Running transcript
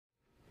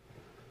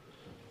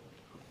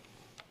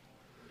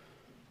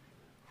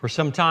For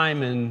some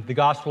time in the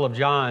Gospel of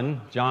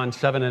John, John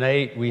 7 and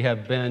 8, we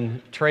have been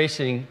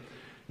tracing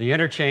the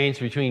interchange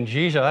between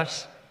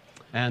Jesus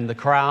and the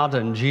crowd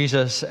and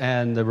Jesus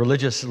and the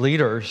religious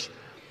leaders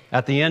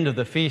at the end of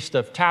the Feast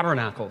of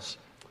Tabernacles.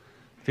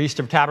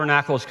 Feast of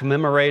Tabernacles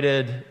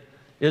commemorated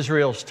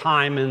Israel's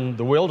time in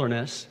the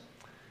wilderness.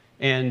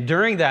 And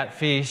during that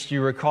feast,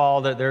 you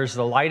recall that there's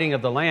the lighting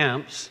of the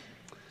lamps,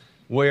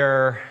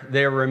 where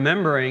they're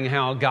remembering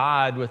how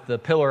God, with the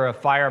pillar of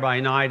fire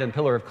by night and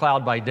pillar of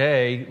cloud by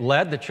day,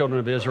 led the children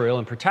of Israel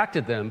and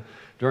protected them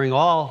during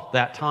all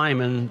that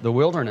time in the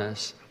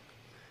wilderness.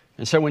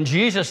 And so when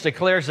Jesus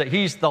declares that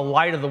he's the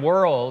light of the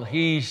world,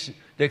 he's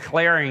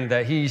declaring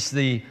that he's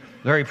the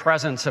very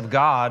presence of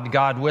God,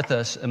 God with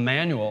us,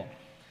 Emmanuel,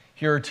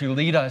 here to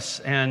lead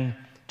us and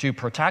to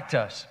protect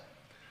us.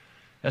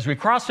 As we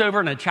cross over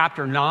into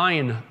chapter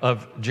 9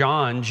 of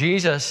John,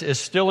 Jesus is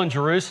still in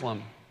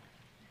Jerusalem.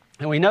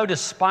 And we know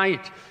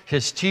despite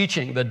his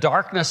teaching, the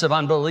darkness of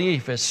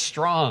unbelief is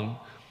strong.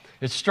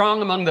 It's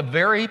strong among the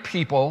very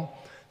people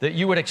that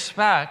you would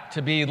expect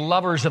to be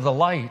lovers of the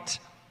light.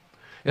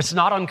 It's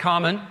not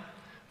uncommon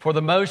for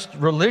the most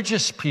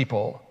religious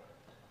people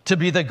to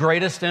be the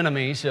greatest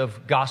enemies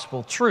of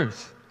gospel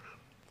truth.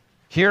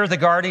 Here, the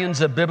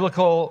guardians of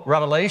biblical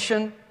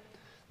revelation,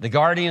 the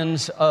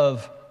guardians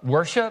of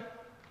worship,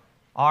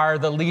 are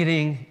the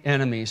leading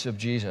enemies of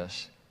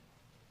Jesus.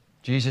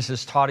 Jesus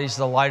has taught he's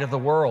the light of the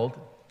world,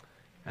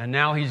 and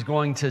now he's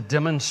going to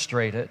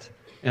demonstrate it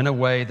in a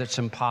way that's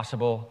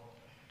impossible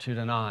to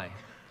deny.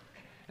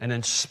 And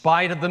in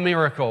spite of the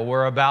miracle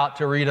we're about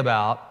to read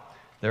about,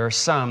 there are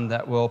some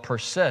that will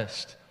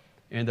persist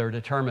in their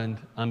determined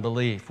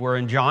unbelief. We're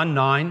in John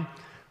 9.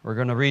 We're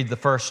going to read the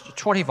first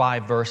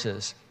 25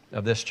 verses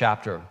of this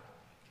chapter.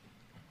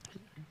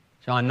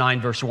 John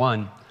 9, verse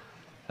 1.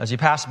 As he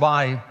passed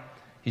by,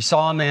 he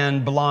saw a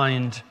man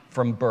blind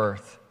from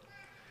birth.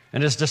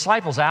 And his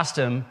disciples asked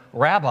him,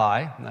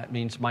 "Rabbi," that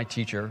means my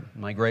teacher,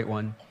 my great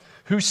one,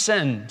 "who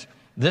sinned,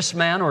 this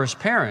man or his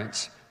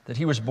parents, that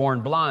he was born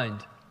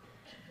blind?"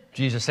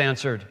 Jesus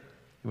answered,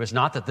 "It was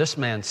not that this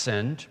man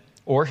sinned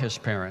or his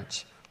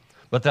parents,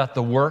 but that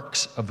the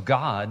works of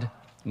God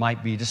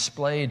might be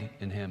displayed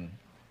in him.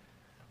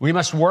 We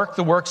must work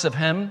the works of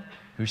him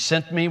who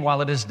sent me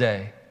while it is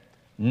day.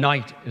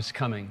 Night is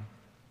coming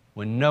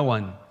when no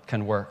one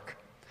can work.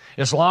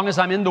 As long as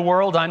I'm in the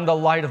world, I'm the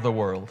light of the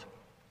world."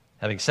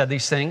 Having said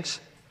these things,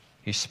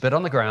 he spit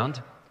on the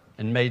ground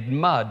and made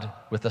mud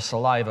with the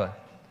saliva.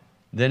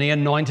 Then he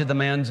anointed the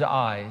man's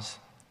eyes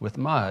with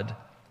mud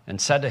and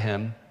said to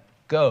him,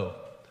 "Go,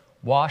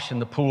 wash in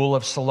the pool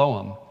of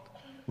Siloam,"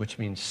 which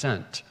means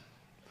sent.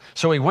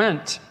 So he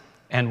went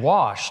and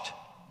washed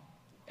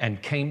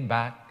and came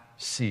back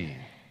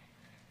seeing.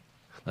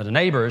 Now, the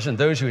neighbors and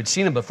those who had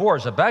seen him before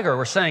as a beggar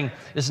were saying,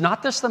 "Is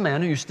not this the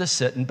man who used to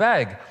sit and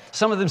beg?"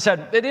 Some of them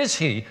said, "It is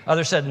he."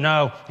 Others said,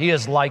 "No, he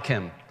is like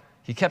him."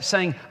 He kept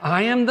saying,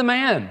 "I am the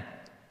man."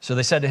 So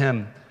they said to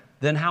him,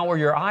 "Then how were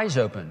your eyes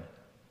opened?"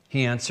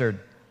 He answered,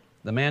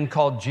 "The man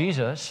called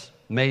Jesus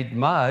made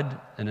mud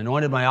and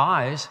anointed my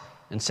eyes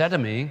and said to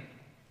me,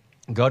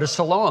 'Go to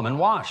Siloam and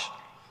wash.'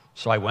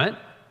 So I went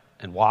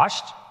and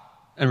washed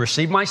and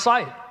received my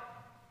sight."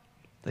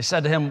 They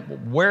said to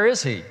him, "Where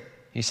is he?"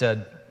 He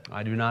said,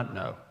 "I do not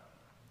know."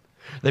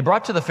 They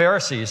brought to the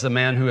Pharisees the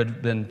man who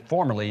had been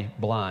formerly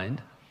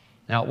blind.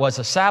 Now it was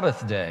a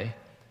Sabbath day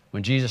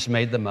when Jesus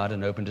made the mud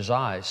and opened his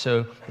eyes.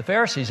 So the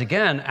Pharisees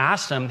again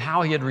asked him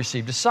how he had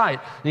received his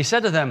sight. And he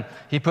said to them,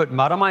 "He put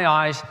mud on my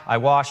eyes, I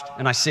washed,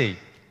 and I see."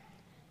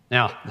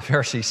 Now the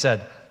Pharisees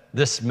said,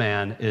 "This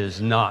man is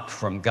not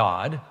from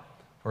God,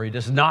 for he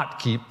does not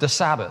keep the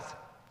Sabbath."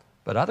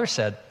 But others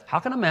said, "How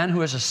can a man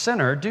who is a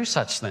sinner do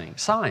such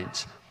things,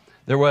 signs?"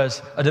 There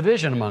was a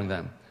division among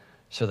them.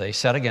 So they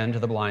said again to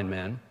the blind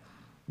man,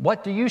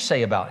 "What do you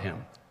say about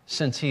him,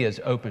 since he has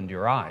opened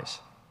your eyes?"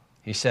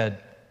 He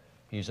said,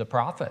 "He's a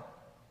prophet."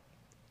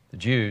 The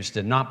Jews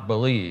did not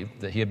believe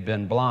that he had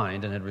been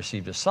blind and had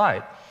received his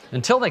sight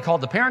until they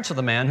called the parents of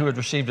the man who had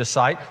received his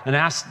sight and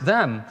asked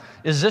them,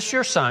 "Is this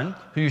your son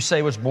who you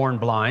say was born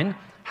blind?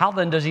 How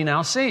then does he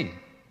now see?"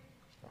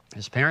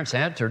 His parents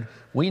answered,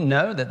 "We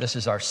know that this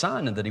is our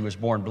son and that he was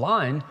born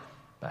blind,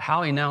 but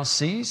how he now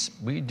sees,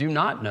 we do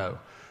not know,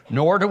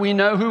 nor do we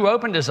know who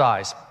opened his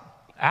eyes.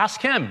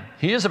 Ask him.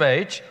 He is of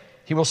age.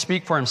 He will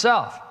speak for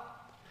himself."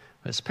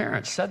 His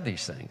parents said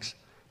these things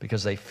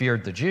because they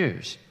feared the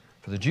Jews.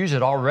 For the Jews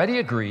had already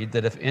agreed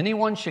that if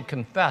anyone should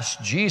confess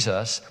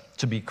Jesus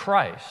to be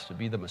Christ, to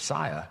be the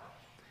Messiah,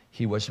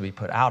 he was to be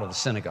put out of the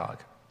synagogue.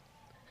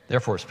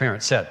 Therefore his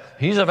parents said,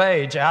 "He's of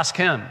age, ask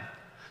him."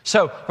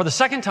 So for the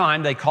second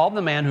time they called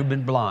the man who'd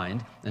been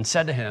blind and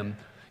said to him,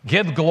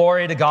 "Give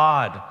glory to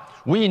God.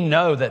 We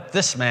know that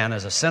this man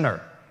is a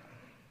sinner."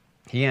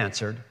 He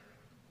answered,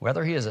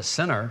 "Whether he is a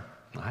sinner,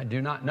 I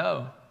do not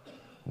know.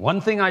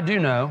 One thing I do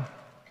know,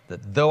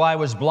 that though I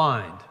was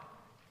blind,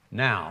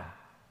 now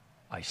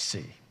I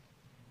see."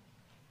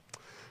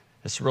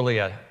 It's really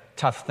a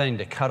tough thing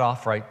to cut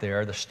off right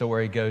there. The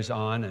story goes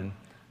on,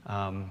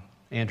 and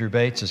Andrew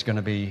Bates is going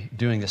to be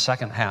doing the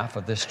second half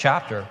of this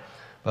chapter.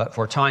 But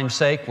for time's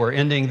sake, we're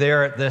ending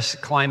there at this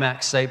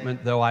climax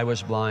statement, though I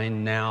was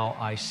blind, now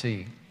I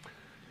see.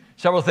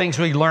 Several things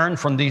we learn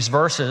from these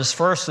verses.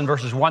 First, in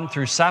verses 1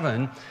 through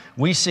 7,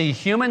 we see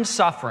human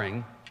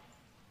suffering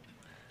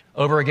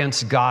over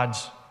against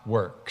God's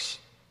works.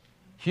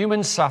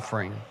 Human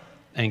suffering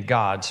and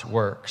God's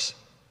works.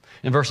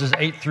 In verses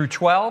 8 through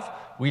 12,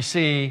 we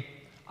see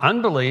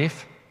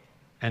unbelief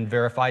and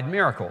verified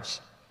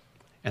miracles.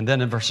 And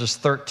then in verses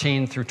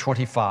 13 through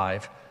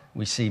 25,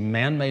 we see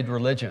man-made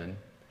religion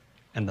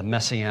and the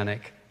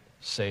messianic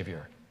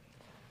Savior.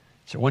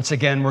 So once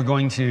again, we're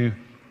going to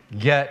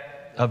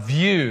get a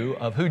view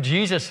of who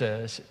Jesus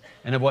is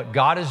and of what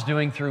God is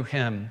doing through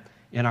him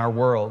in our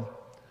world.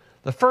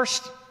 The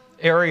first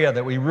area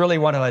that we really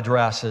want to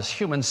address is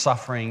human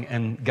suffering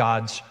and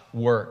God's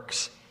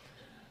works.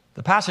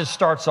 The passage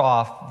starts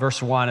off,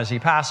 verse 1, as he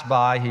passed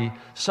by, he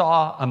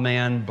saw a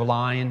man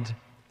blind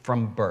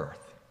from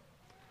birth.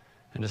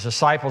 And his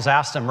disciples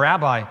asked him,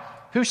 Rabbi,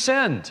 who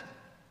sinned,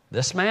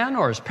 this man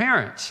or his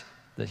parents,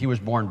 that he was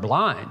born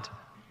blind?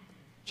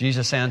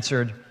 Jesus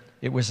answered,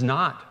 it was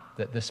not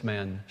that this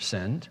man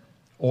sinned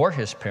or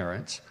his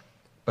parents,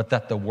 but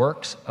that the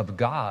works of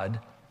God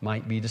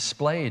might be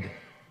displayed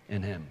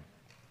in him.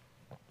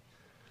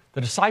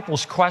 The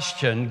disciples'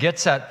 question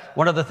gets at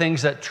one of the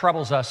things that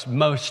troubles us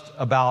most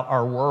about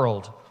our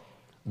world.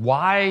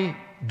 Why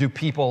do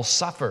people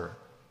suffer?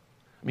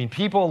 I mean,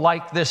 people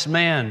like this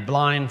man,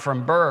 blind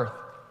from birth.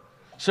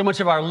 So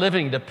much of our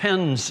living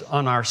depends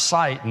on our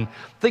sight. And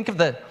think of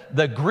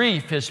the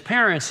grief his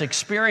parents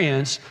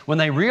experienced when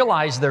they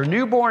realized their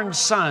newborn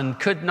son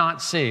could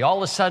not see. All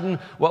of a sudden,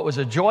 what was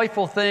a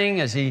joyful thing,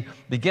 as he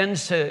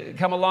begins to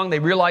come along, they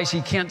realize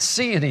he can't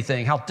see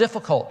anything. How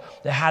difficult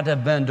it had to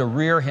have been to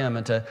rear him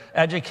and to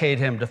educate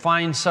him, to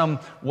find some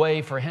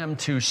way for him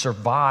to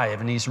survive.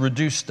 And he's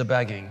reduced to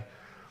begging.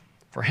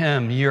 For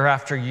him, year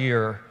after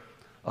year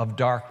of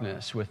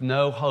darkness, with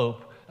no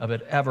hope of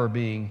it ever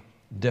being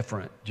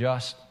different,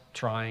 just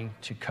trying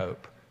to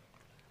cope.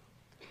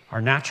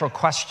 Our natural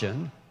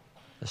question,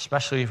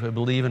 especially if we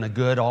believe in a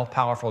good,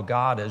 all-powerful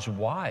God, is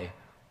why?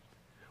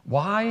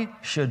 Why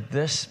should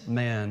this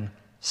man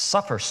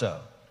suffer so?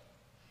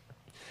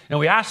 And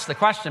we ask the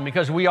question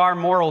because we are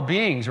moral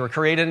beings. We're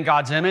created in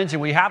God's image,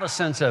 and we have a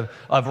sense of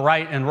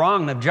right and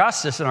wrong and of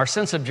justice, and our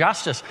sense of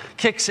justice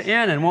kicks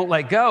in and won't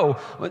let go.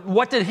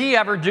 What did he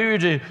ever do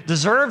to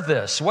deserve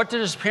this? What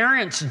did his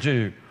parents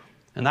do?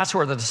 And that's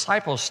where the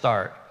disciples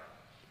start.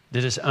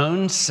 Did his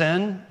own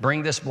sin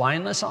bring this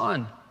blindness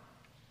on?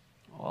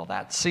 Well,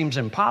 that seems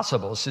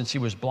impossible since he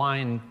was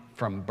blind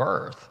from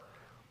birth.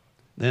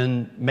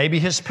 Then maybe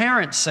his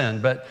parents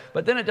sinned, but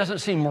then it doesn't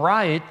seem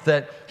right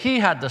that he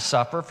had to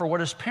suffer for what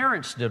his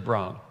parents did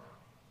wrong.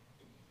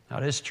 Now,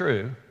 it is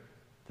true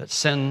that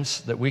sins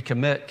that we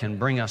commit can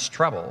bring us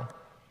trouble.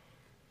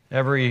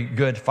 Every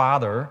good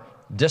father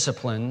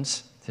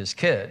disciplines his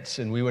kids,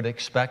 and we would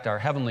expect our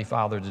Heavenly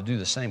Father to do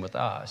the same with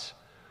us.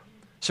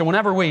 So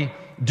whenever we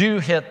do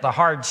hit the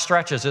hard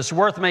stretches, it's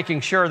worth making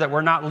sure that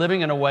we're not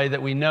living in a way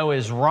that we know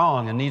is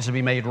wrong and needs to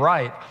be made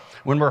right.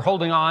 When we're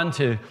holding on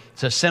to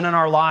sin in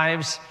our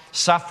lives,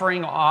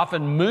 suffering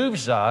often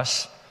moves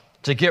us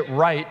to get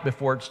right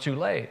before it's too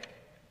late.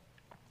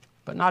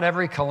 But not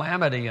every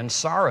calamity and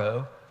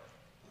sorrow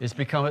is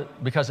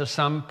because of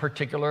some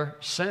particular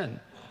sin.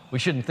 We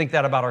shouldn't think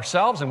that about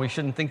ourselves, and we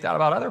shouldn't think that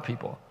about other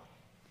people.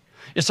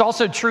 It's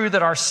also true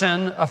that our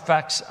sin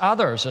affects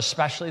others,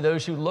 especially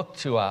those who look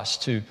to us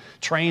to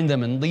train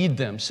them and lead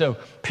them. So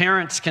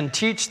parents can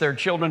teach their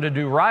children to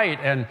do right,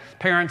 and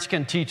parents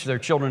can teach their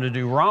children to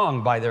do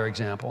wrong by their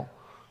example.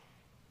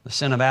 The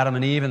sin of Adam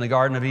and Eve in the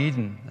Garden of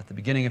Eden at the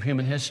beginning of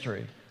human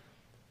history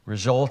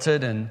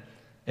resulted in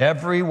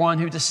everyone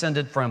who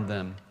descended from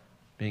them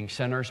being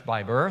sinners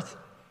by birth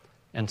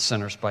and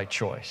sinners by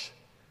choice.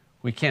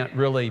 We can't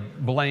really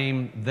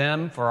blame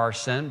them for our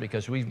sin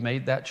because we've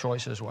made that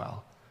choice as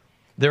well.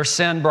 Their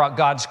sin brought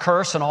God's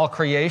curse on all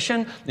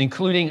creation,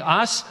 including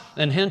us,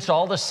 and hence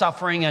all the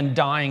suffering and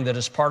dying that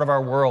is part of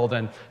our world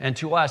and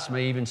to us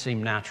may even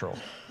seem natural.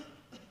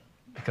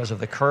 Because of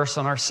the curse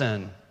on our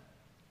sin,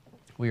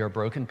 we are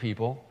broken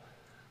people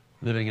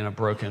living in a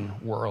broken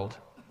world.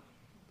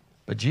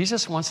 But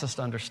Jesus wants us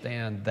to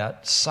understand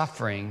that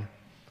suffering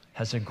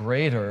has a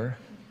greater,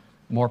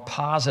 more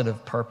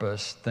positive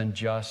purpose than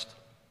just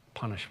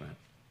punishment.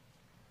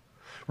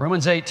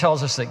 Romans 8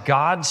 tells us that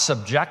God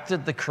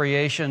subjected the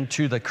creation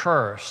to the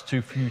curse,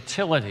 to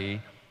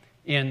futility,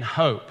 in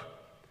hope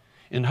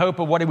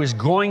of what he was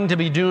going to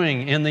be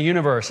doing in the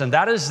universe. And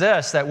that is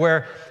this, that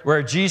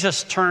where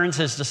Jesus turns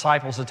his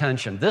disciples'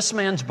 attention. This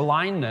man's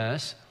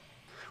blindness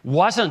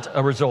wasn't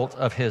a result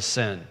of his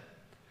sin.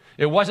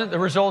 It wasn't the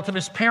result of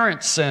his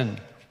parents' sin.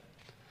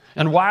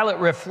 And while it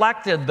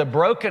reflected the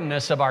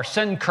brokenness of our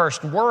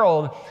sin-cursed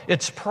world,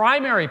 its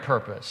primary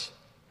purpose,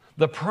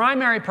 the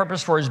primary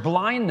purpose for his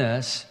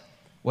blindness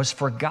was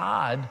for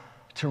God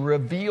to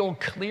reveal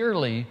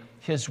clearly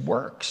his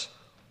works.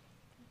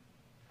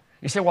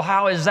 You say, well,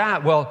 how is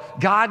that? Well,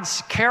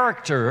 God's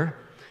character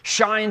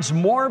shines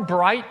more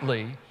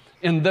brightly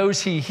in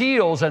those he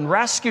heals and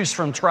rescues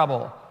from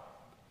trouble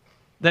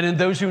than in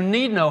those who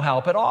need no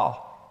help at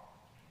all.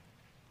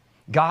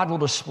 God will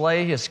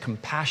display his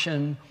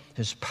compassion,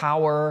 his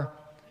power,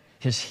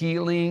 his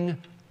healing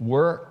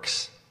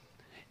works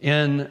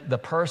in the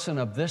person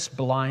of this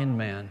blind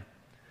man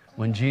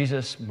when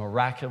Jesus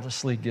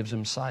miraculously gives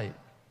him sight.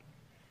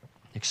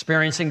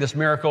 Experiencing this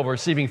miracle of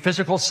receiving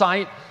physical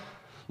sight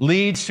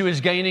leads to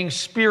his gaining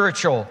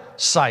spiritual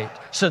sight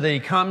so that he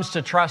comes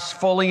to trust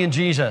fully in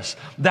Jesus.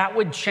 That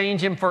would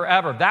change him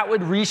forever. That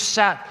would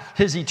reset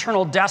his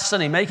eternal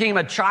destiny, making him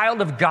a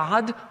child of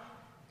God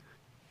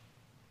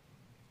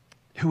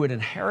who would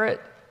inherit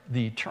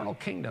the eternal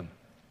kingdom.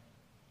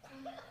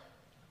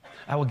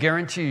 I will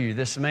guarantee you,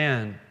 this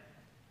man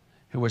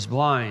who was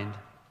blind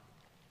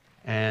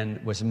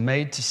and was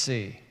made to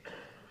see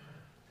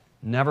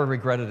never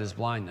regretted his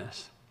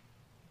blindness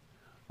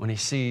when he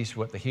sees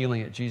what the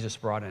healing that Jesus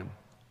brought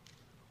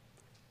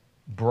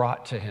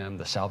to him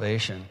the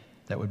salvation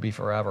that would be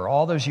forever.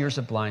 All those years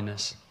of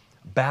blindness,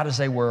 bad as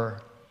they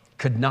were,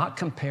 could not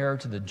compare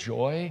to the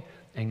joy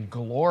and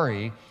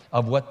glory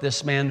of what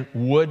this man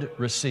would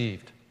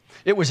receive.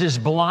 It was his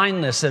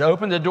blindness that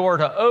opened the door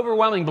to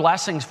overwhelming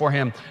blessings for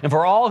him and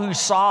for all who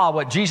saw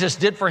what Jesus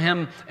did for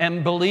him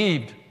and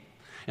believed.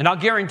 And I'll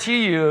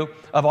guarantee you,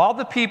 of all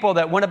the people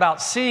that went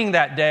about seeing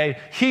that day,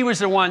 he was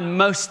the one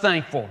most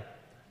thankful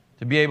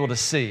to be able to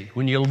see.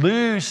 When you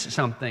lose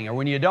something or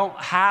when you don't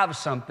have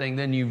something,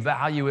 then you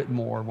value it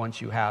more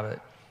once you have it.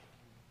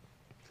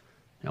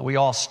 Now, we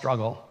all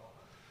struggle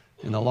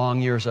in the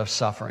long years of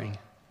suffering.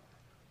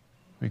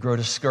 We grow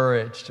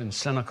discouraged and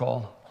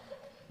cynical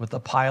with the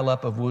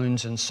pileup of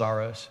wounds and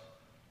sorrows,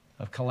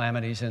 of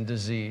calamities and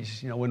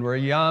disease. When we're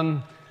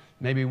young,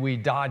 maybe we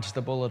dodge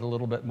the bullet a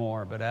little bit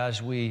more, but as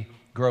we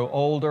grow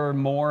older,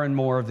 more and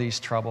more of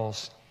these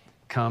troubles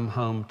come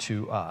home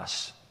to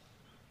us.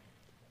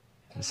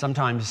 And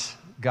sometimes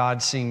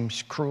God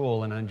seems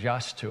cruel and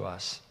unjust to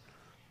us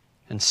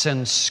and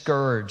sends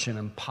scourge and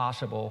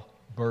impossible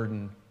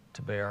burden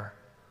to bear.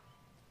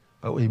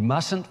 But we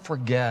mustn't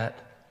forget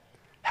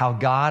how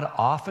God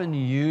often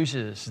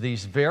uses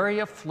these very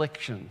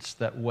afflictions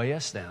that weigh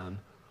us down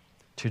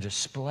to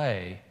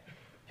display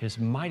his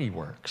mighty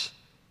works.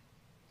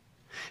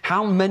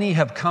 How many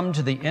have come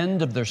to the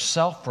end of their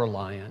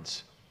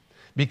self-reliance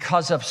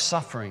because of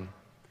suffering,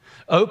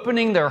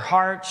 opening their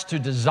hearts to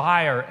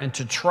desire and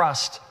to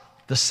trust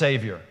the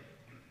Savior.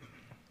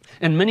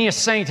 And many a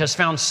saint has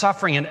found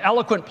suffering an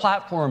eloquent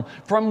platform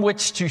from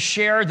which to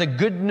share the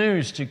good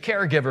news to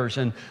caregivers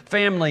and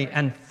family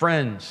and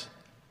friends.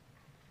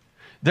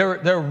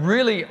 There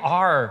really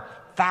are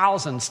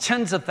thousands,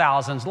 tens of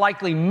thousands,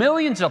 likely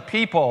millions of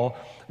people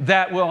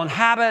that will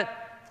inhabit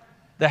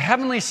the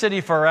heavenly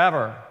city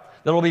forever,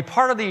 that will be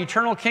part of the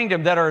eternal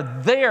kingdom, that are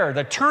there.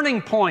 The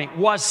turning point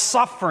was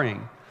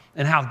suffering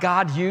and how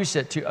God used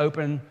it to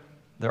open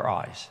their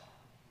eyes.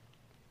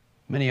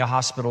 Many a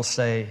hospital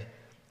stay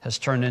has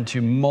turned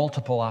into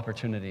multiple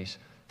opportunities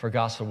for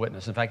gospel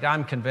witness. In fact,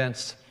 I'm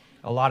convinced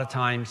a lot of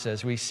times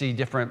as we see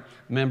different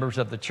members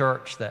of the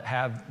church that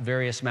have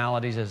various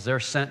maladies, as they're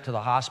sent to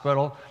the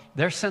hospital,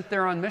 they're sent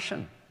there on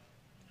mission.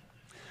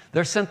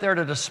 They're sent there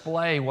to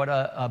display what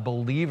how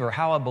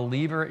a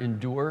believer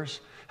endures,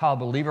 how a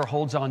believer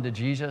holds on to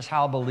Jesus,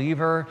 how a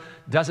believer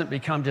doesn't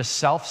become just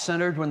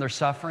self-centered when they're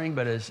suffering,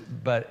 but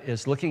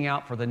is looking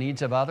out for the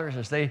needs of others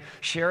as they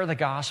share the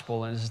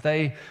gospel and as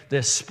they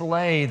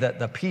display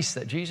the peace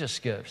that Jesus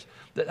gives.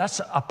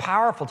 That's a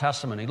powerful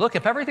testimony. Look,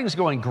 if everything's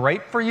going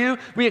great for you,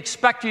 we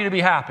expect you to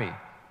be happy.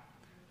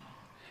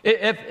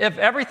 If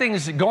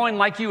everything's going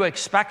like you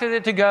expected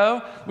it to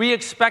go, we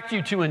expect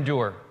you to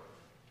endure.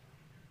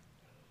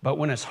 But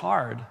when it's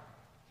hard,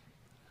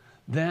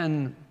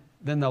 then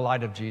the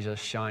light of Jesus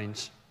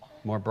shines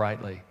more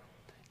brightly.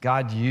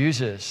 God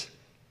uses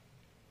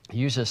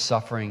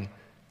suffering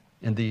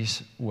in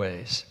these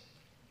ways.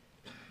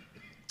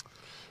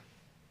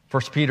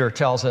 1 Peter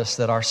tells us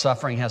that our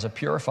suffering has a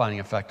purifying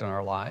effect on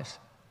our lives.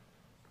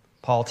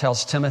 Paul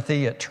tells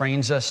Timothy it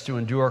trains us to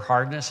endure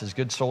hardness as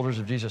good soldiers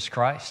of Jesus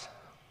Christ.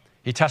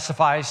 He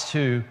testifies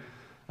to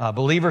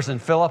believers in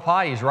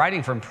Philippi. He's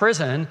writing from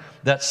prison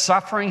that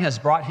suffering has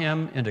brought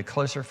him into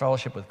closer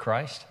fellowship with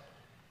Christ,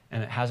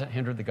 and it hasn't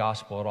hindered the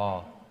gospel at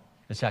all.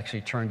 It's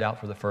actually turned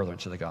out for the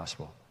furtherance of the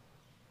gospel.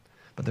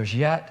 But there's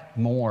yet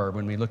more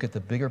when we look at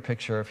the bigger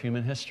picture of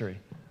human history.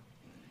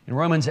 In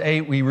Romans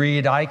 8, we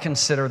read, I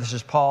consider, this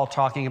is Paul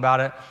talking about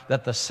it,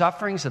 that the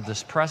sufferings of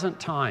this present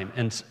time,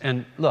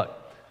 and look,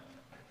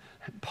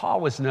 Paul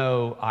was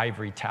no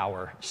ivory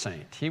tower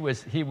saint. He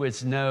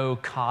was no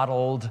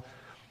coddled,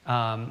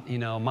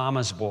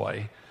 mama's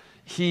boy.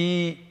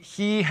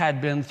 He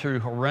had been through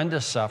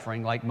horrendous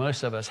suffering like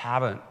most of us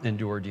haven't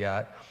endured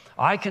yet.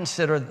 I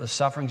consider that the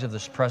sufferings of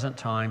this present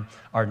time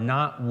are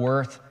not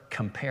worth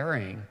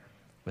comparing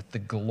with the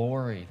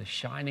glory, the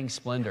shining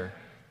splendor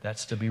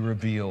that's to be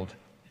revealed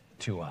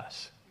to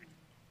us.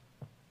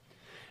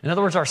 In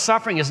other words, our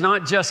suffering is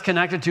not just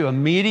connected to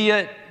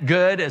immediate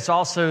good, it's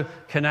also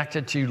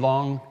connected to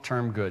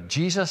long-term good.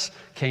 Jesus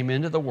came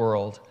into the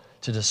world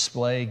to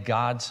display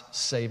God's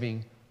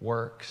saving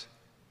works.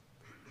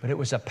 But it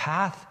was a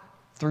path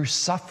through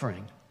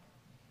suffering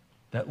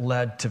that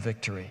led to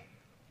victory.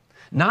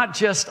 Not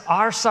just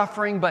our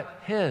suffering,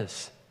 but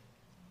his.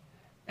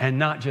 And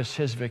not just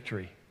his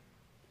victory,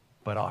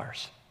 but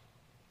ours.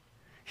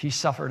 He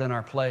suffered in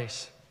our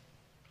place.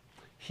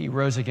 He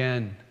rose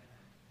again.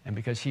 And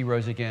because he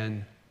rose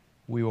again,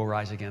 we will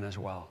rise again as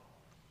well.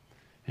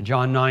 In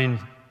John 9,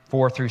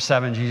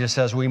 4-7, Jesus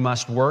says, we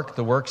must work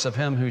the works of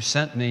him who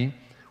sent me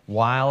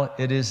while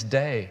it is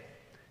day.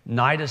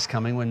 Night is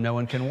coming when no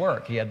one can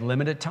work. He had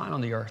limited time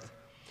on the earth.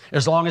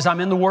 As long as I'm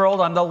in the world,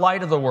 I'm the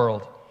light of the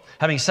world.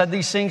 Having said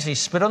these things, he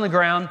spit on the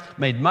ground,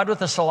 made mud with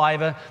the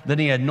saliva. Then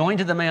he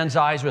anointed the man's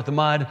eyes with the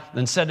mud,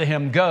 then said to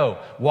him, go,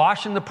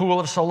 wash in the pool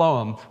of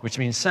Siloam, which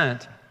means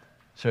sent.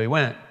 So he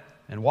went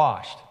and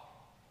washed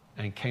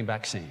and came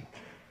back seeing.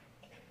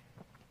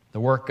 The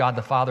work God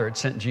the Father had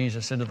sent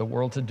Jesus into the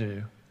world to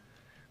do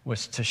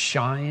was to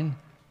shine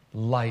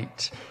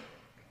light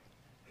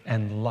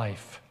and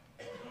life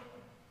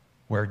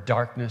where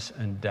darkness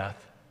and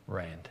death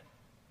reigned.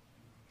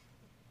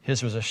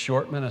 His was a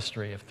short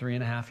ministry of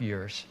 3.5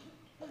 years,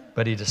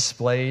 but he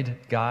displayed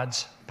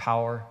God's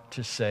power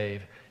to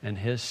save, and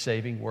his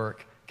saving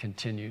work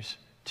continues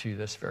to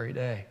this very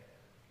day.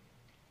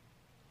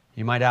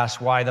 You might ask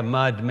why the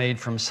mud made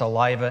from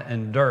saliva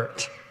and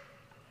dirt.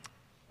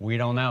 We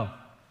don't know.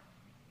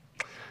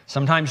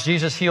 Sometimes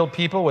Jesus healed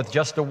people with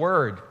just a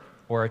word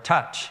or a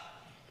touch.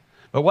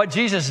 But what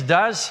Jesus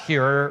does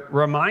here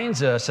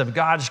reminds us of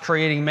God's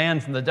creating man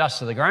from the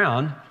dust of the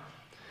ground.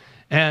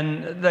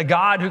 And the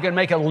God who can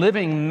make a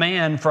living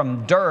man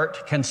from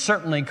dirt can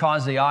certainly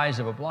cause the eyes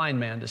of a blind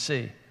man to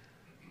see.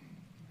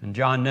 And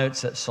John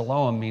notes that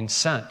Siloam means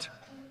sent,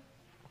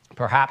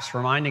 perhaps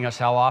reminding us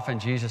how often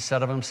Jesus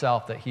said of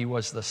himself that he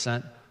was the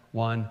sent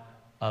one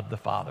of the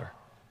Father.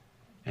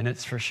 And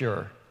it's for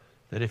sure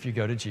that if you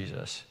go to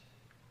Jesus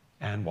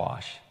and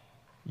wash,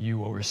 you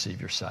will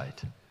receive your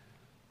sight.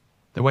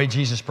 The way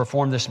Jesus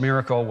performed this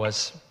miracle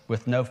was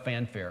with no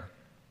fanfare.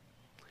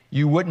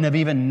 You wouldn't have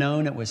even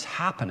known it was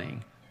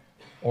happening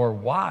or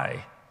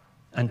why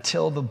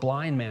until the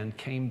blind man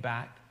came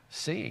back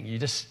seeing. You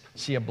just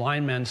see a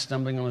blind man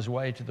stumbling on his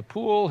way to the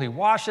pool. He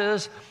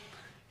washes.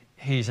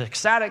 He's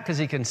ecstatic because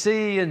he can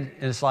see. And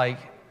it's like,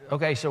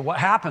 okay, so what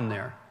happened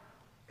there?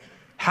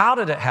 How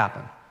did it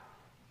happen?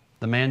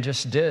 The man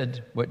just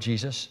did what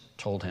Jesus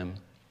told him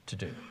to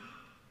do.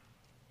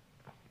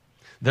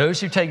 Those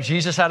who take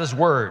Jesus at his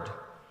word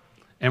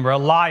and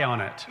rely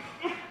on it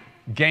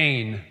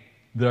gain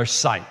their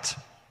sight.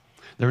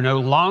 They're no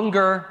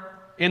longer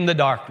in the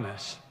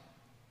darkness.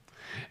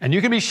 And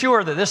you can be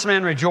sure that this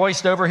man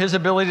rejoiced over his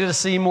ability to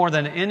see more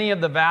than any of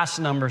the vast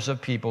numbers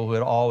of people who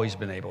had always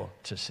been able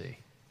to see.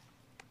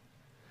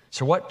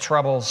 So what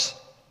troubles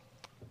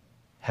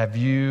have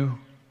you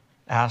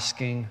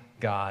asking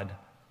God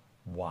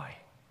why?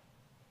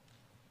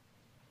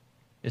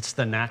 It's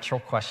the natural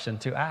question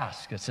to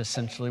ask. It's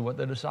essentially what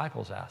the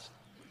disciples asked.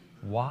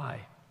 Why?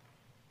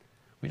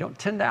 We don't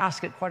tend to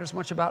ask it quite as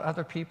much about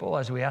other people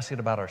as we ask it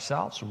about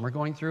ourselves when we're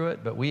going through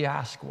it, but we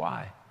ask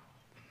why.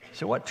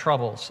 So what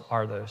troubles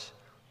are those?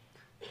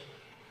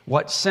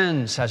 What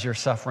sins has your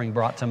suffering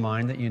brought to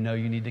mind that you know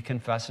you need to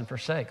confess and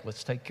forsake?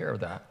 Let's take care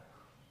of that.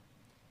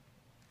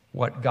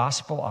 What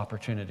gospel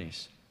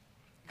opportunities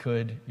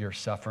could your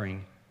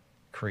suffering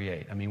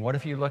create? I mean, what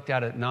if you looked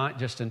at it not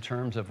just in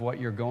terms of what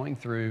you're going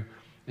through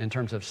in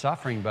terms of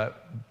suffering,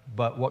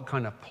 but what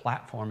kind of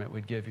platform it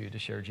would give you to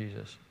share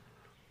Jesus?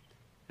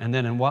 And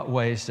then in what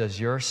ways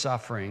does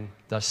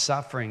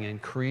suffering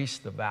increase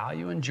the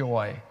value and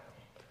joy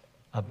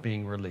of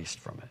being released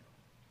from it?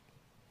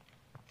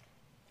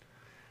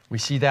 We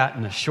see that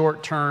in the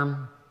short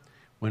term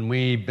when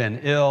we've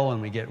been ill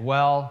and we get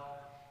well.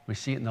 We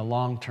see it in the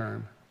long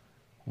term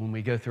when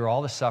we go through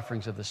all the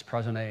sufferings of this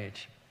present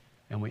age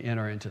and we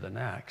enter into the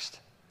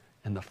next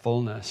in the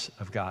fullness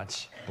of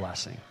God's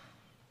blessing.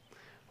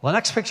 Well, the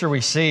next picture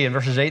we see in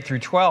verses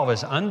 8-12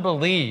 is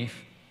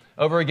unbelief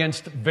over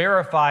against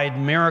verified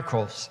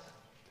miracles.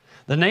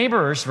 The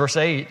neighbors, verse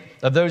 8,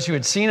 of those who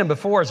had seen him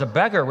before as a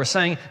beggar were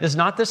saying, is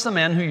not this the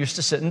man who used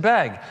to sit and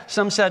beg?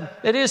 Some said,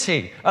 it is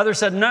he. Others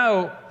said,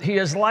 no, he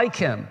is like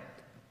him.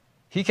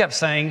 He kept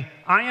saying,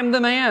 I am the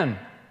man.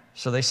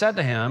 So they said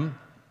to him,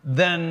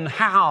 then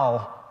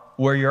how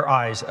were your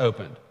eyes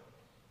opened?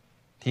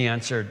 He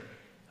answered,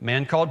 a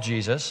man called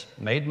Jesus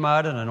made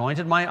mud and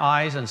anointed my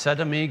eyes and said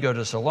to me, go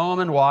to Siloam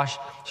and wash.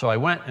 So I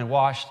went and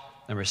washed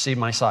and received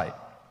my sight.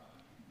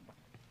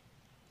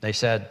 They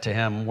said to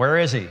him, where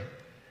is he?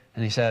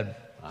 And he said,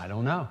 I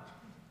don't know.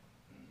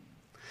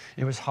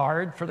 It was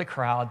hard for the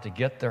crowd to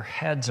get their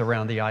heads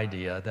around the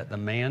idea that the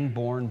man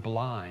born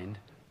blind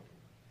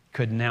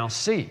could now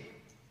see.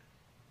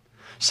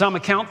 Some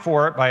account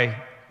for it by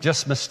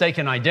just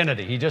mistaken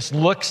identity. He just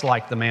looks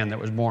like the man that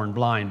was born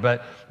blind.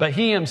 But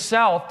he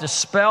himself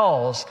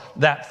dispels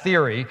that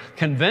theory,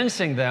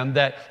 convincing them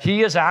that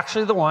he is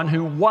actually the one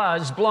who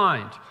was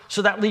blind.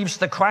 So that leaves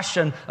the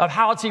question of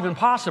how it's even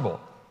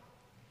possible.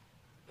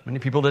 Many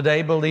people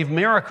today believe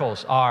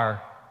miracles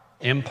are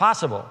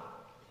Impossible.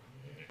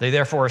 They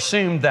therefore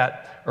assumed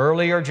that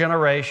earlier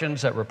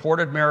generations that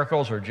reported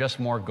miracles are just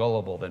more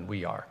gullible than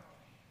we are.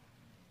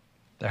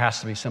 There has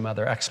to be some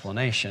other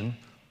explanation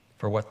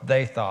for what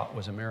they thought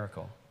was a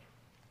miracle.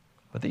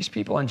 But these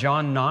people in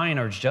John 9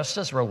 are just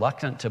as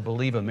reluctant to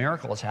believe a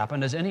miracle has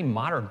happened as any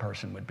modern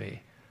person would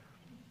be.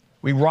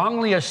 We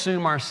wrongly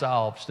assume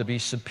ourselves to be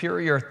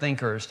superior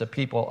thinkers to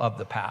people of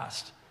the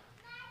past.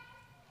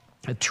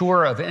 A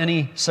tour of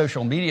any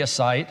social media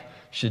site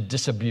should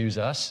disabuse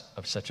us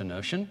of such a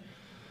notion.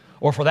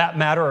 Or for that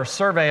matter, a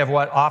survey of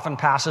what often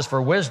passes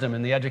for wisdom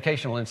in the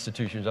educational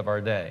institutions of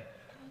our day.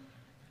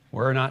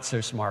 We're not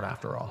so smart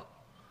after all.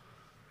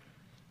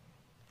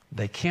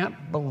 They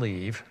can't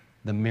believe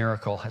the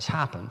miracle has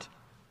happened.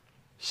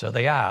 So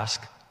they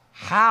ask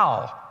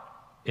how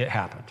it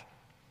happened.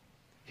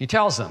 He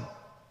tells them,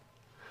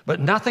 but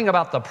nothing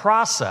about the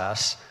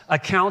process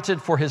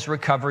accounted for his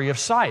recovery of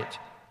sight.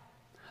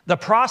 The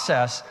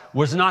process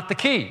was not the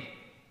key.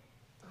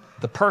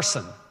 The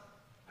person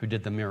who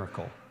did the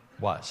miracle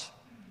was.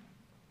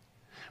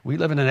 We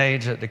live in an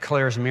age that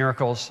declares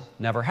miracles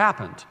never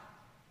happened.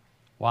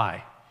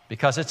 Why?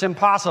 Because it's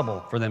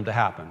impossible for them to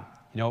happen.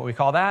 You know what we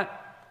call that?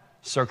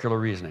 Circular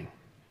reasoning.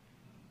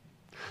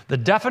 The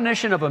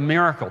definition of a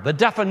miracle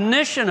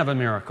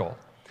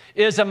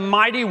is a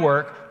mighty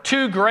work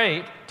too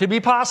great to be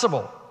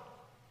possible.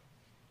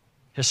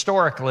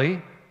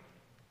 Historically,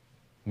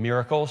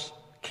 miracles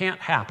can't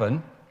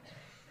happen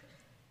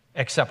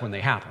except when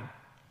they happen.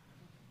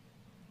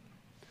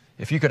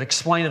 If you could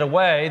explain it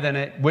away, then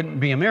it wouldn't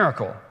be a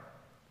miracle.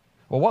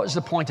 Well, what was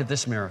the point of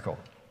this miracle?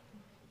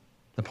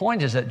 The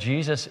point is that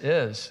Jesus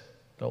is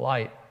the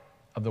light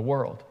of the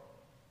world.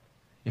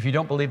 If you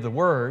don't believe the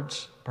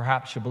words,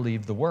 perhaps you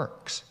believe the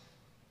works.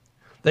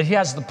 That he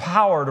has the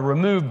power to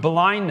remove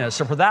blindness,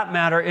 or for that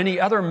matter, any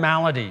other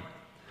malady.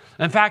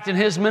 In fact, in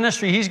his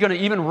ministry, he's going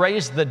to even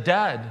raise the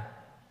dead.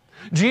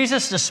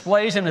 Jesus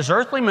displays in his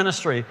earthly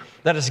ministry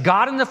that as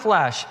God in the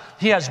flesh,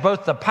 he has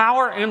both the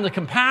power and the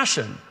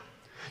compassion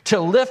to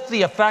lift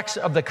the effects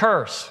of the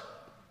curse,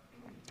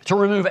 to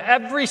remove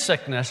every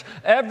sickness,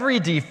 every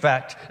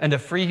defect, and to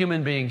free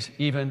human beings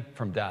even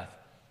from death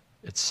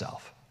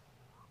itself.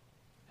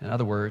 In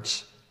other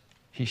words,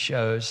 he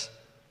shows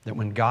that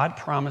when God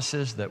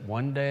promises that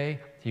one day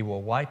he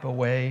will wipe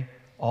away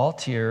all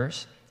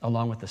tears,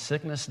 along with the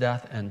sickness,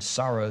 death, and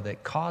sorrow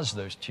that caused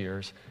those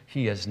tears,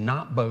 he is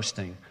not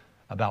boasting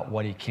about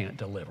what he can't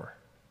deliver.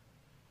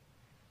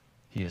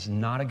 He is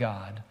not a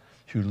God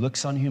who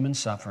looks on human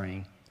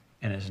suffering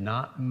and is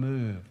not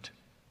moved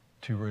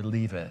to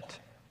relieve it,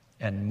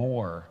 and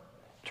more,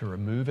 to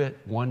remove it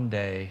one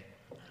day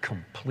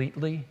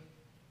completely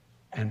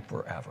and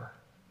forever.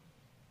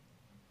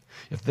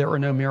 If there are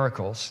no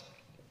miracles,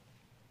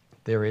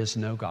 there is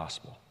no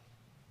gospel.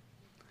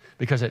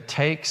 Because it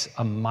takes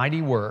a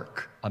mighty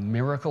work, a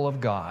miracle of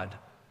God,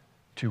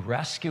 to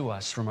rescue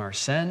us from our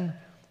sin,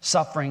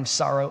 suffering,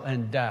 sorrow,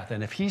 and death.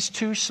 And if he's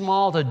too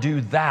small to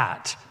do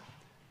that,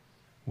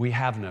 we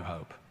have no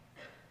hope.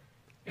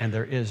 And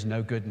there is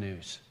no good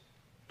news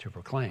to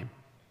proclaim.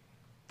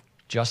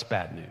 Just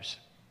bad news.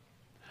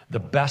 The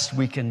best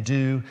we can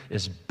do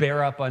is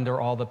bear up under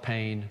all the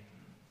pain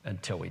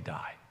until we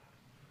die.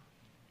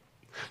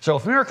 So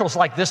if miracles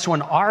like this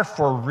one are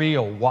for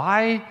real,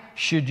 why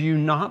should you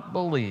not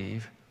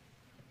believe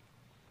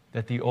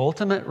that the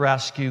ultimate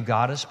rescue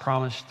God has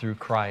promised through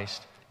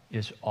Christ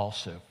is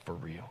also for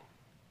real?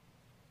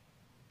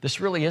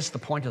 This really is the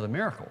point of the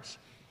miracles.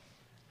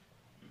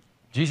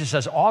 Jesus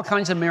says all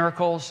kinds of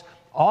miracles,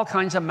 all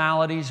kinds of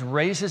maladies,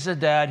 raises the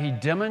dead. He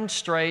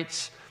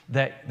demonstrates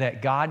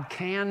that God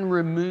can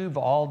remove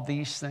all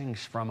these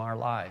things from our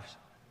lives,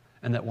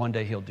 and that one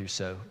day he'll do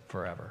so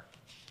forever.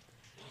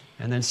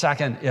 And then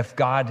second, if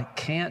God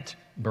can't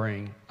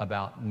bring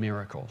about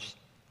miracles,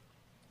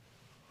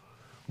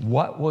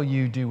 what will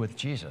you do with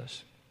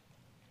Jesus?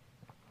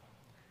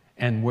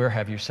 And where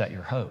have you set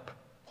your hope?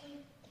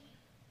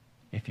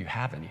 If you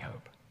have any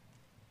hope.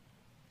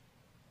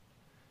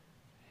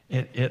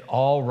 It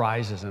all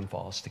rises and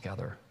falls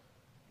together.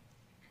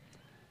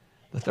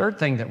 The third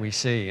thing that we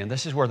see, and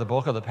this is where the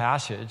bulk of the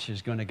passage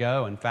is going to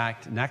go. In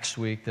fact, next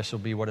week, this will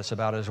be what it's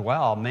about as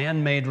well.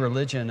 Man-made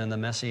religion and the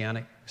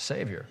Messianic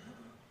Savior.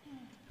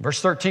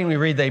 Verse 13, we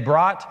read, they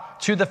brought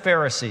to the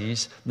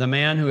Pharisees the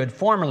man who had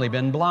formerly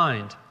been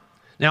blind.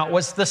 Now, it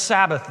was the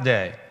Sabbath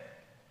day.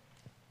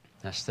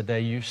 That's the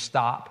day you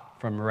stop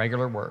from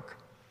regular work.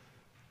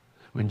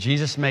 When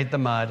Jesus made the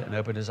mud and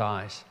opened his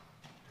eyes.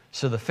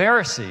 So the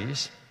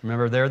Pharisees,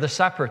 remember, they're the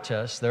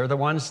separatists. They're the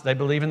ones, they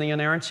believe in the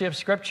inerrancy of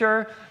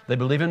Scripture. They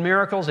believe in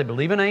miracles. They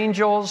believe in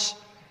angels.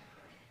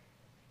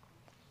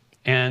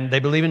 And they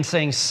believe in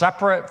staying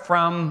separate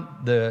from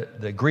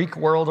the Greek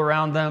world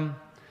around them.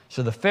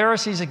 So the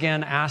Pharisees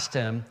again asked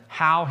him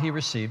how he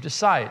received his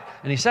sight.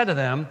 And he said to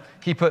them,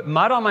 he put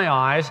mud on my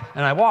eyes,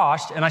 and I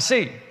washed, and I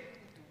see.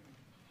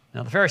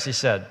 Now the Pharisees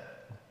said,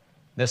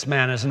 this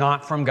man is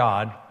not from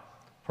God,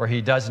 for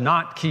he does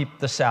not keep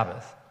the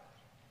Sabbath.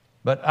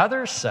 But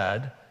others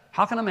said,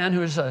 how can a man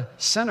who is a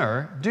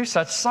sinner do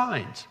such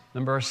signs?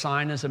 Remember, a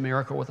sign is a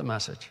miracle with a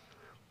message.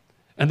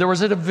 And there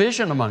was a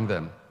division among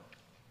them.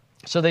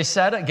 So they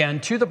said again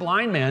to the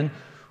blind man,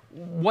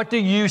 what do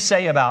you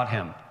say about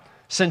him,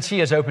 since he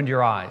has opened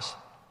your eyes?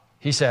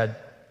 He said,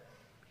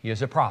 he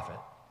is a prophet.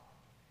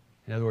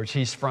 In other words,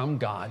 he's from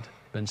God,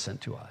 been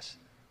sent to us.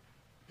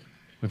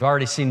 We've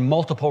already seen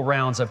multiple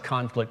rounds of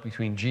conflict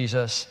between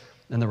Jesus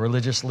and the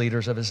religious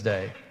leaders of his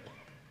day.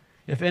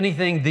 If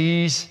anything,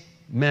 these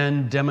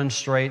men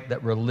demonstrate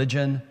that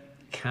religion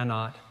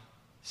cannot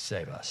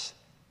save us.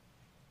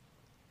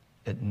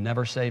 It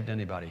never saved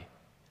anybody.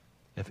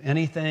 If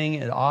anything,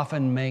 it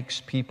often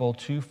makes people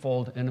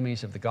twofold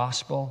enemies of the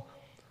gospel,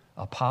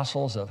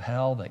 apostles of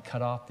hell that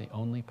cut off the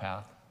only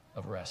path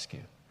of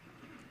rescue.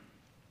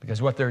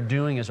 Because what they're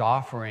doing is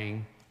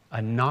offering a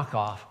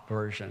knockoff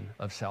version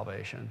of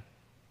salvation,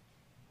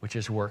 which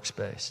is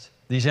works-based.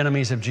 These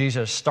enemies of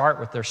Jesus start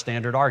with their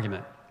standard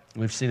argument.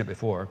 We've seen it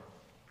before.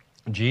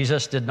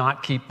 Jesus did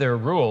not keep their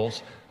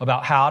rules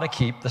about how to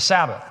keep the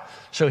Sabbath,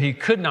 so he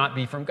could not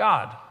be from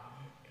God.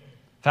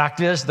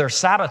 Fact is, their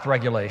Sabbath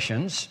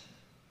regulations,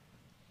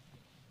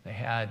 they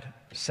had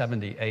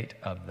 78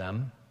 of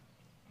them,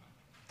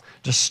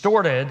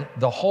 distorted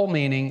the whole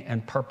meaning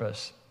and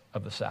purpose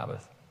of the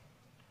Sabbath.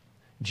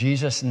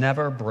 Jesus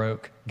never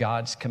broke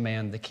God's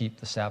command to keep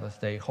the Sabbath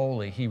day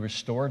holy. He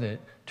restored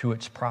it to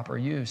its proper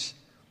use.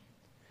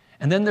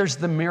 And then there's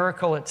the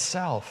miracle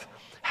itself.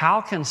 How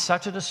can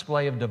such a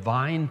display of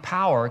divine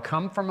power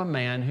come from a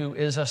man who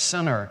is a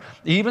sinner?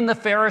 Even the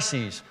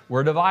Pharisees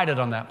were divided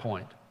on that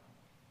point.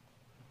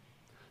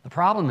 The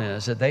problem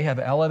is that they have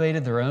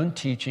elevated their own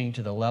teaching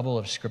to the level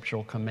of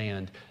scriptural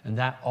command, and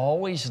that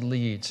always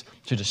leads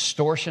to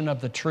distortion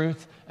of the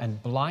truth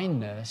and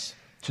blindness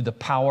to the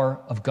power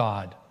of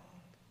God.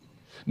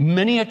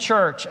 Many a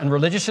church and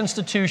religious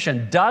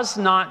institution does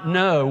not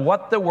know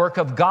what the work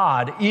of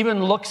God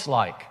even looks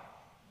like.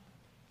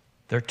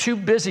 They're too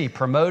busy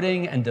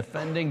promoting and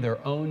defending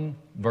their own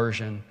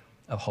version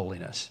of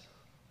holiness.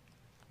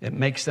 It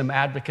makes them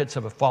advocates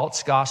of a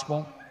false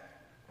gospel,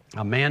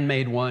 a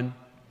man-made one,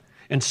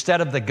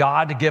 instead of the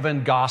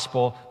God-given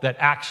gospel that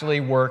actually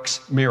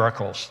works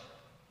miracles.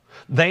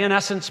 They, in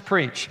essence,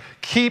 preach,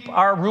 keep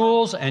our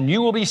rules and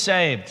you will be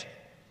saved.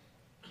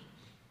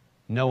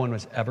 No one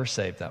was ever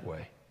saved that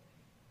way.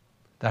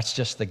 That's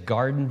just the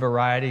garden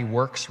variety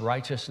works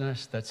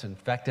righteousness that's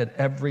infected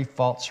every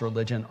false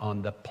religion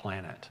on the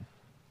planet.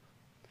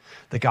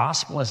 The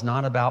gospel is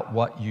not about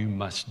what you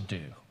must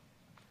do.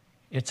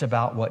 It's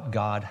about what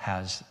God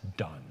has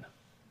done.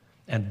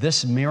 And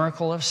this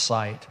miracle of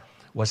sight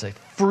was a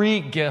free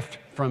gift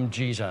from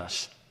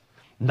Jesus,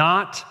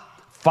 not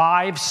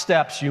 5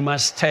 steps you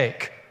must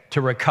take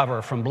to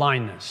recover from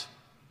blindness.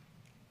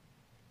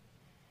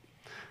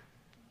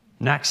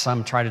 Next,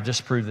 some try to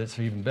disprove that it's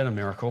even been a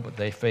miracle, but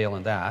they fail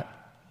in that.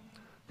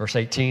 Verse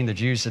 18, the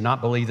Jews did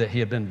not believe that he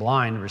had been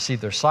blind and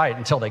received their sight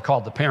until they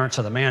called the parents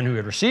of the man who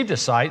had received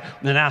his sight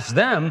and asked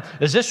them,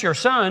 is this your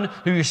son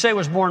who you say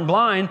was born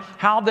blind?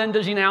 How then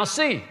does he now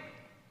see?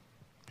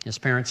 His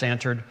parents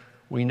answered,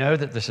 we know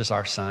that this is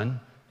our son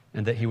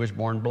and that he was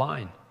born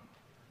blind.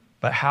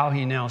 But how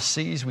he now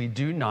sees we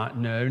do not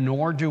know,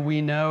 nor do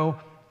we know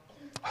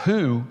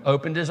who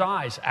opened his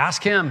eyes.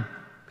 Ask him.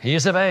 He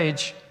is of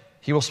age.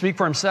 He will speak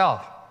for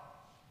himself.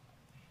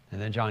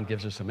 And then John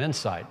gives us some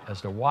insight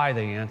as to why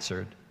they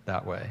answered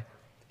that way.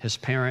 His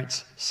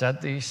parents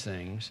said these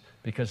things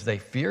because they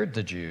feared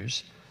the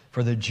Jews,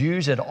 for the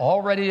Jews had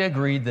already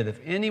agreed that if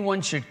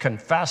anyone should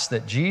confess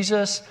that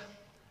Jesus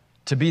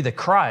to be the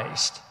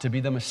Christ, to be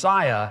the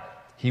Messiah,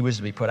 he was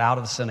to be put out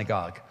of the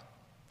synagogue.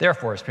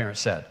 Therefore, his parents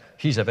said,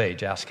 he's of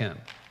age, ask him.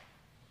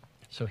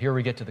 So here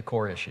we get to the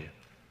core issue.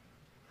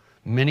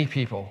 Many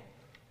people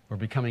were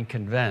becoming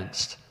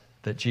convinced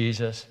that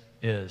Jesus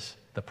is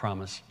the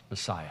promised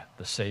Messiah,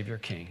 the Savior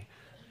King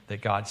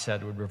that God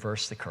said would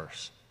reverse the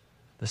curse,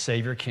 the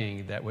Savior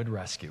King that would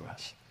rescue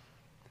us.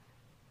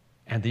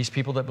 And these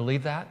people that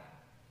believed that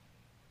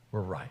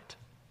were right.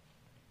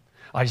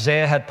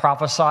 Isaiah had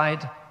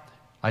prophesied,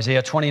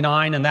 Isaiah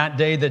 29, in that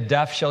day the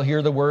deaf shall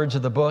hear the words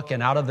of the book,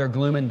 and out of their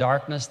gloom and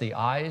darkness the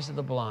eyes of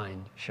the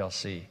blind shall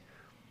see.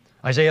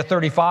 Isaiah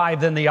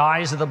 35, then the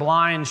eyes of the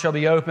blind shall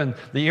be opened,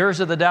 the ears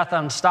of the deaf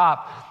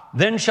unstopped.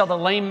 Then shall the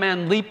lame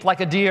man leap like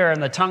a deer,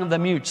 and the tongue of the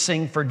mute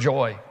sing for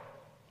joy.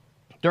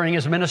 During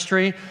his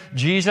ministry,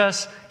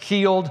 Jesus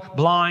healed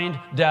blind,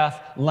 deaf,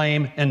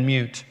 lame, and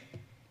mute.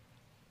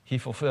 He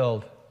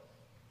fulfilled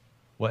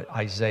what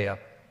Isaiah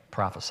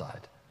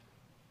prophesied.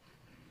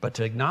 But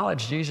to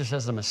acknowledge Jesus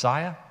as the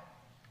Messiah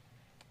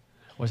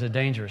was a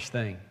dangerous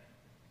thing.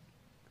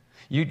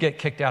 You'd get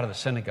kicked out of the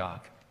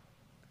synagogue.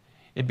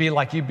 It'd be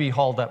like you'd be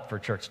hauled up for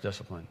church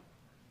discipline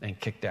and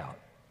kicked out.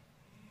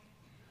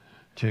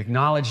 To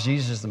acknowledge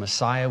Jesus as the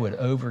Messiah would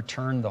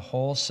overturn the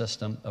whole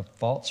system of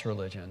false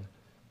religion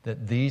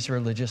that these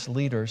religious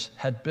leaders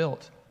had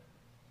built.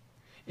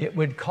 It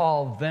would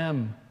call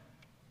them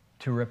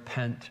to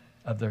repent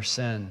of their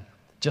sin,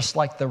 just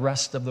like the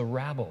rest of the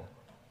rabble.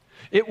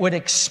 It would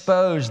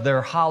expose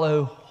their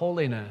hollow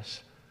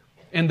holiness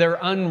in their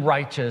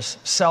unrighteous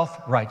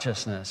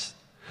self-righteousness.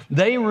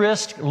 They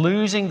risked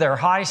losing their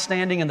high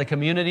standing in the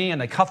community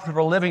and the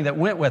comfortable living that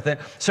went with it.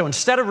 So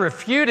instead of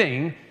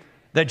refuting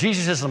that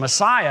Jesus is the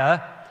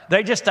Messiah,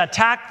 they just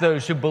attacked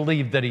those who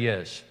believed that he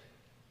is.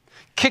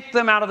 Kicked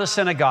them out of the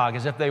synagogue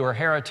as if they were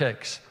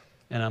heretics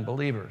and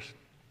unbelievers.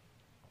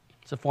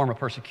 It's a form of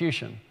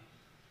persecution.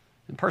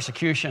 And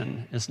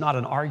persecution is not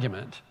an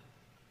argument.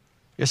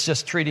 It's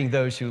just treating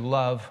those who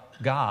love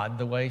God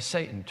the way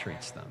Satan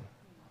treats them.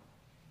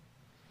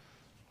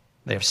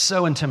 They have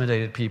so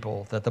intimidated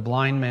people that the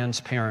blind man's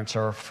parents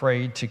are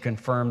afraid to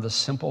confirm the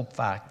simple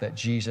fact that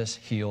Jesus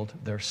healed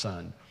their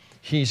son.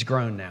 He's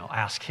grown now.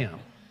 Ask him.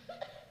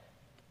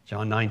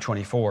 John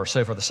 9:24.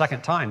 So for the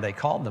second time, they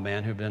called the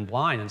man who'd been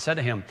blind and said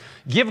to him,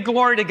 "Give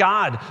glory to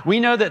God. We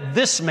know that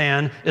this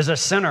man is a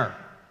sinner."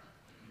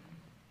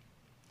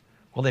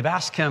 Well, they've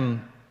asked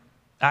him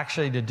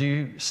actually to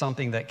do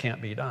something that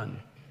can't be done.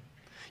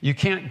 You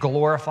can't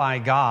glorify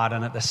God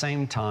and at the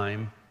same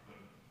time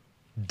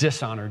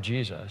dishonor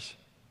Jesus,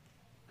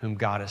 whom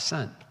God has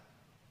sent.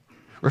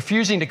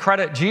 Refusing to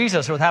credit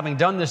Jesus with having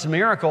done this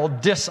miracle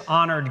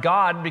dishonored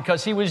God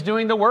because he was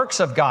doing the works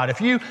of God.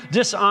 If you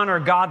dishonor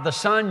God the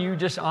Son, you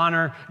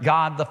dishonor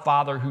God the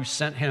Father who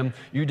sent him.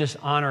 You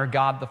dishonor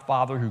God the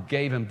Father who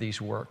gave him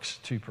these works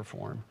to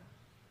perform.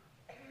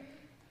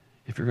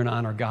 If you're going to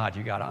honor God,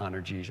 you got to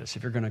honor Jesus.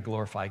 If you're going to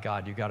glorify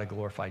God, you got to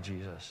glorify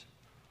Jesus.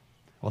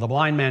 Well, the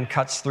blind man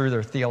cuts through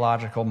their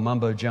theological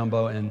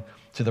mumbo-jumbo and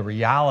to the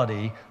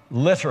reality,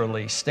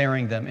 literally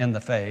staring them in the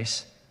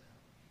face.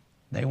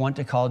 They want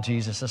to call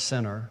Jesus a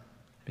sinner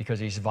because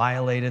he's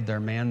violated their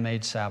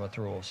man-made Sabbath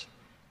rules.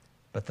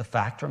 But the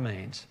fact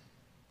remains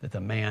that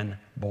the man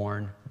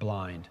born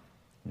blind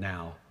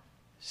now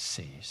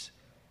sees.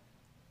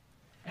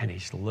 And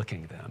he's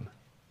looking them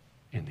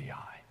in the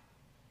eye.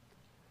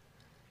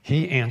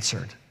 He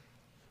answered,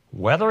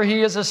 "Whether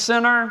he is a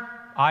sinner,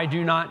 I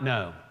do not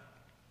know.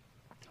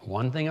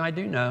 One thing I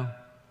do know,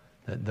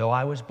 that though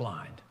I was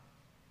blind,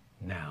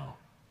 now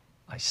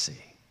I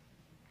see."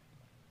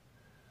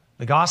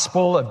 The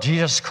gospel of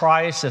Jesus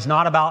Christ is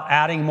not about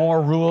adding more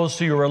rules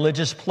to your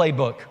religious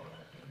playbook.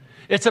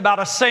 It's about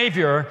a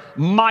Savior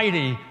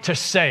mighty to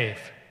save.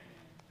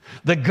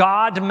 The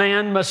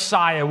God-man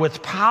Messiah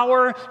with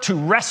power to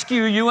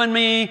rescue you and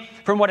me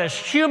from what is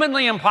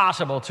humanly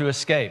impossible to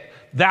escape.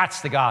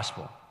 That's the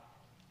gospel.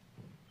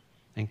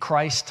 In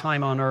Christ's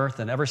time on earth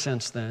and ever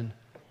since then,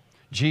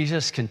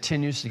 Jesus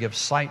continues to give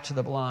sight to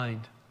the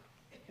blind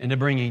and to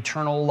bring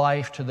eternal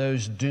life to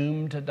those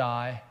doomed to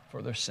die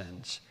for their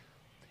sins.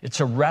 It's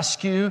a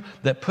rescue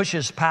that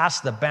pushes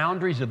past the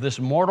boundaries of this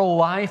mortal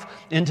life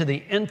into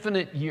the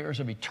infinite years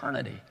of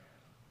eternity.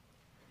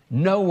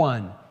 No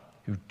one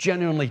who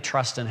genuinely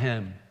trusts in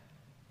him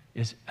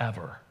is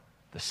ever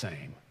the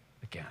same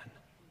again.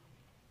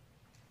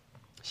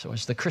 So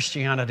is the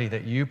Christianity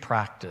that you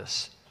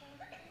practice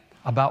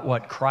about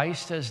what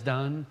Christ has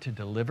done to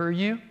deliver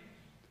you,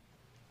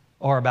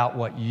 or about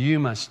what you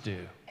must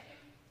do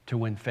to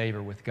win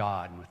favor with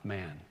God and with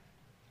man?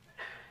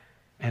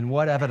 And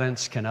what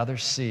evidence can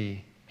others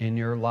see in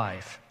your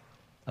life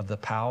of the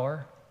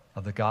power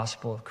of the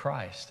gospel of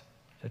Christ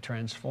to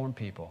transform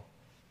people?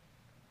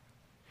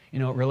 You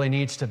know, it really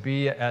needs to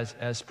be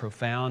as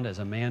profound as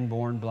a man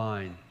born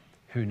blind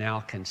who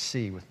now can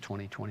see with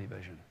 20/20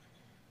 vision.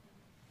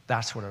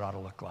 That's what it ought to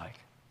look like.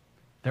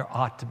 There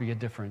ought to be a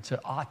difference.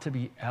 It ought to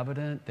be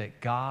evident that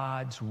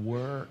God's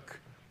work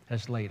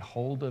has laid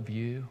hold of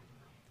you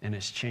and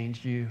has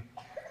changed you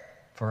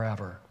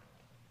forever.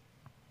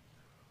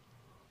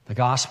 The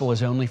gospel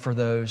is only for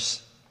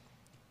those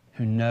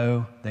who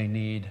know they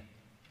need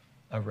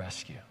a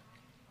rescue.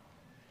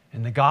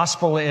 And the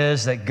gospel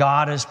is that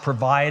God has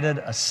provided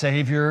a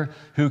Savior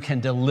who can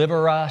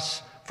deliver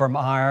us from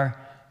our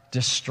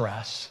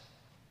distress.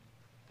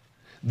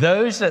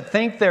 Those that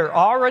think they're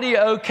already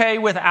okay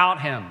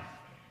without him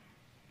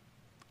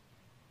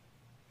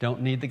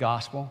don't need the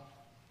gospel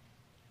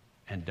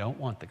and don't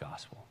want the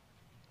gospel.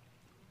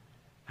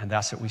 And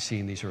that's what we see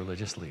in these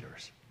religious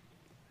leaders.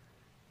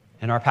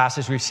 In our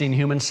passage, we've seen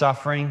human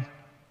suffering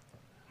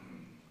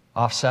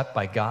offset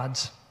by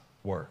God's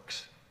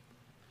works.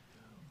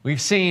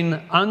 We've seen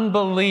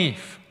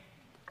unbelief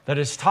that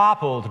is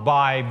toppled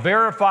by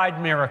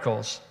verified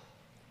miracles.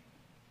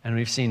 And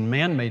we've seen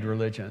man-made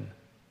religion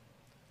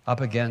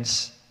up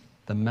against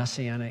the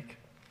messianic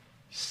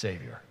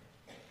Savior.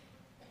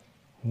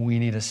 We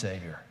need a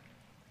Savior.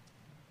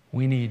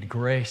 We need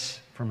grace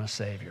from a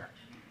Savior.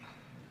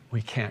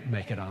 We can't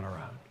make it on our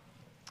own.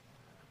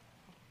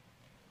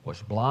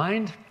 Was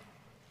blind,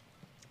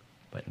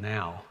 but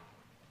now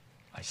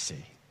I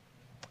see.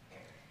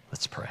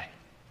 Let's pray.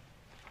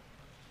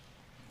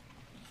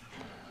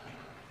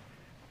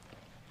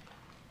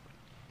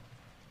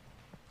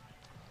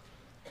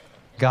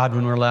 God,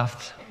 when we're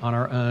left on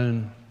our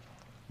own,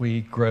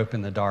 we grope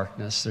in the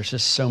darkness. There's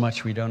just so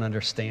much we don't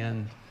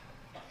understand.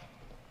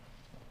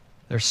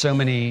 There's so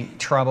many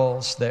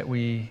troubles that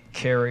we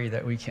carry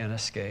that we can't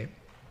escape.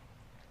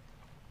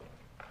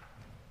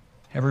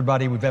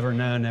 Everybody we've ever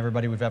known,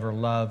 everybody we've ever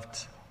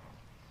loved,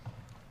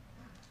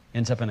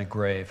 ends up in a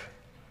grave.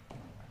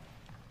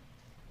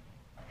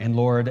 And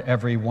Lord,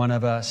 every one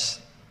of us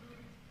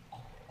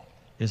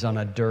is on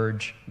a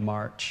dirge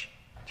march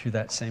to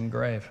that same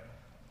grave.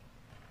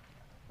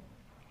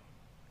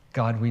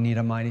 God, we need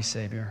a mighty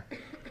Savior.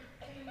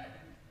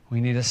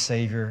 We need a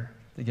Savior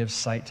that gives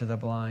sight to the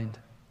blind,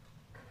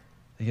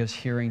 that gives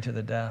hearing to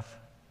the deaf,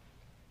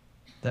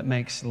 that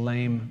makes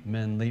lame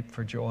men leap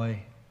for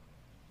joy.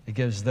 It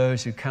gives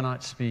those who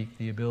cannot speak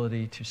the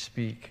ability to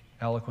speak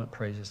eloquent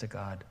praises to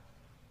God.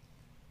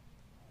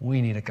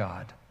 We need a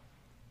God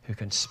who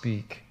can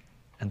speak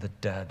and the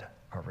dead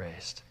are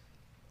raised.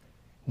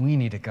 We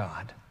need a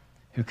God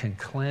who can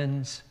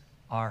cleanse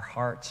our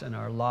hearts and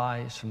our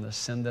lives from the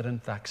sin that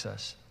infects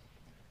us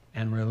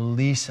and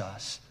release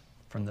us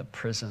from the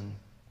prison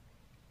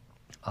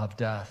of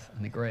death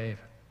and the grave.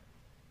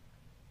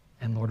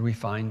 And Lord, we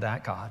find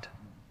that God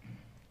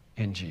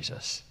in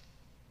Jesus.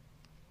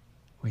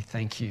 We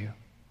thank you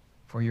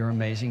for your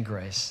amazing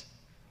grace,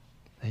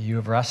 that you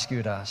have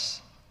rescued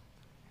us.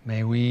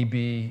 May we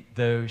be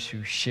those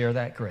who share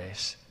that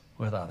grace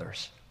with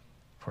others.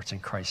 For it's in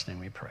Christ's name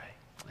we pray.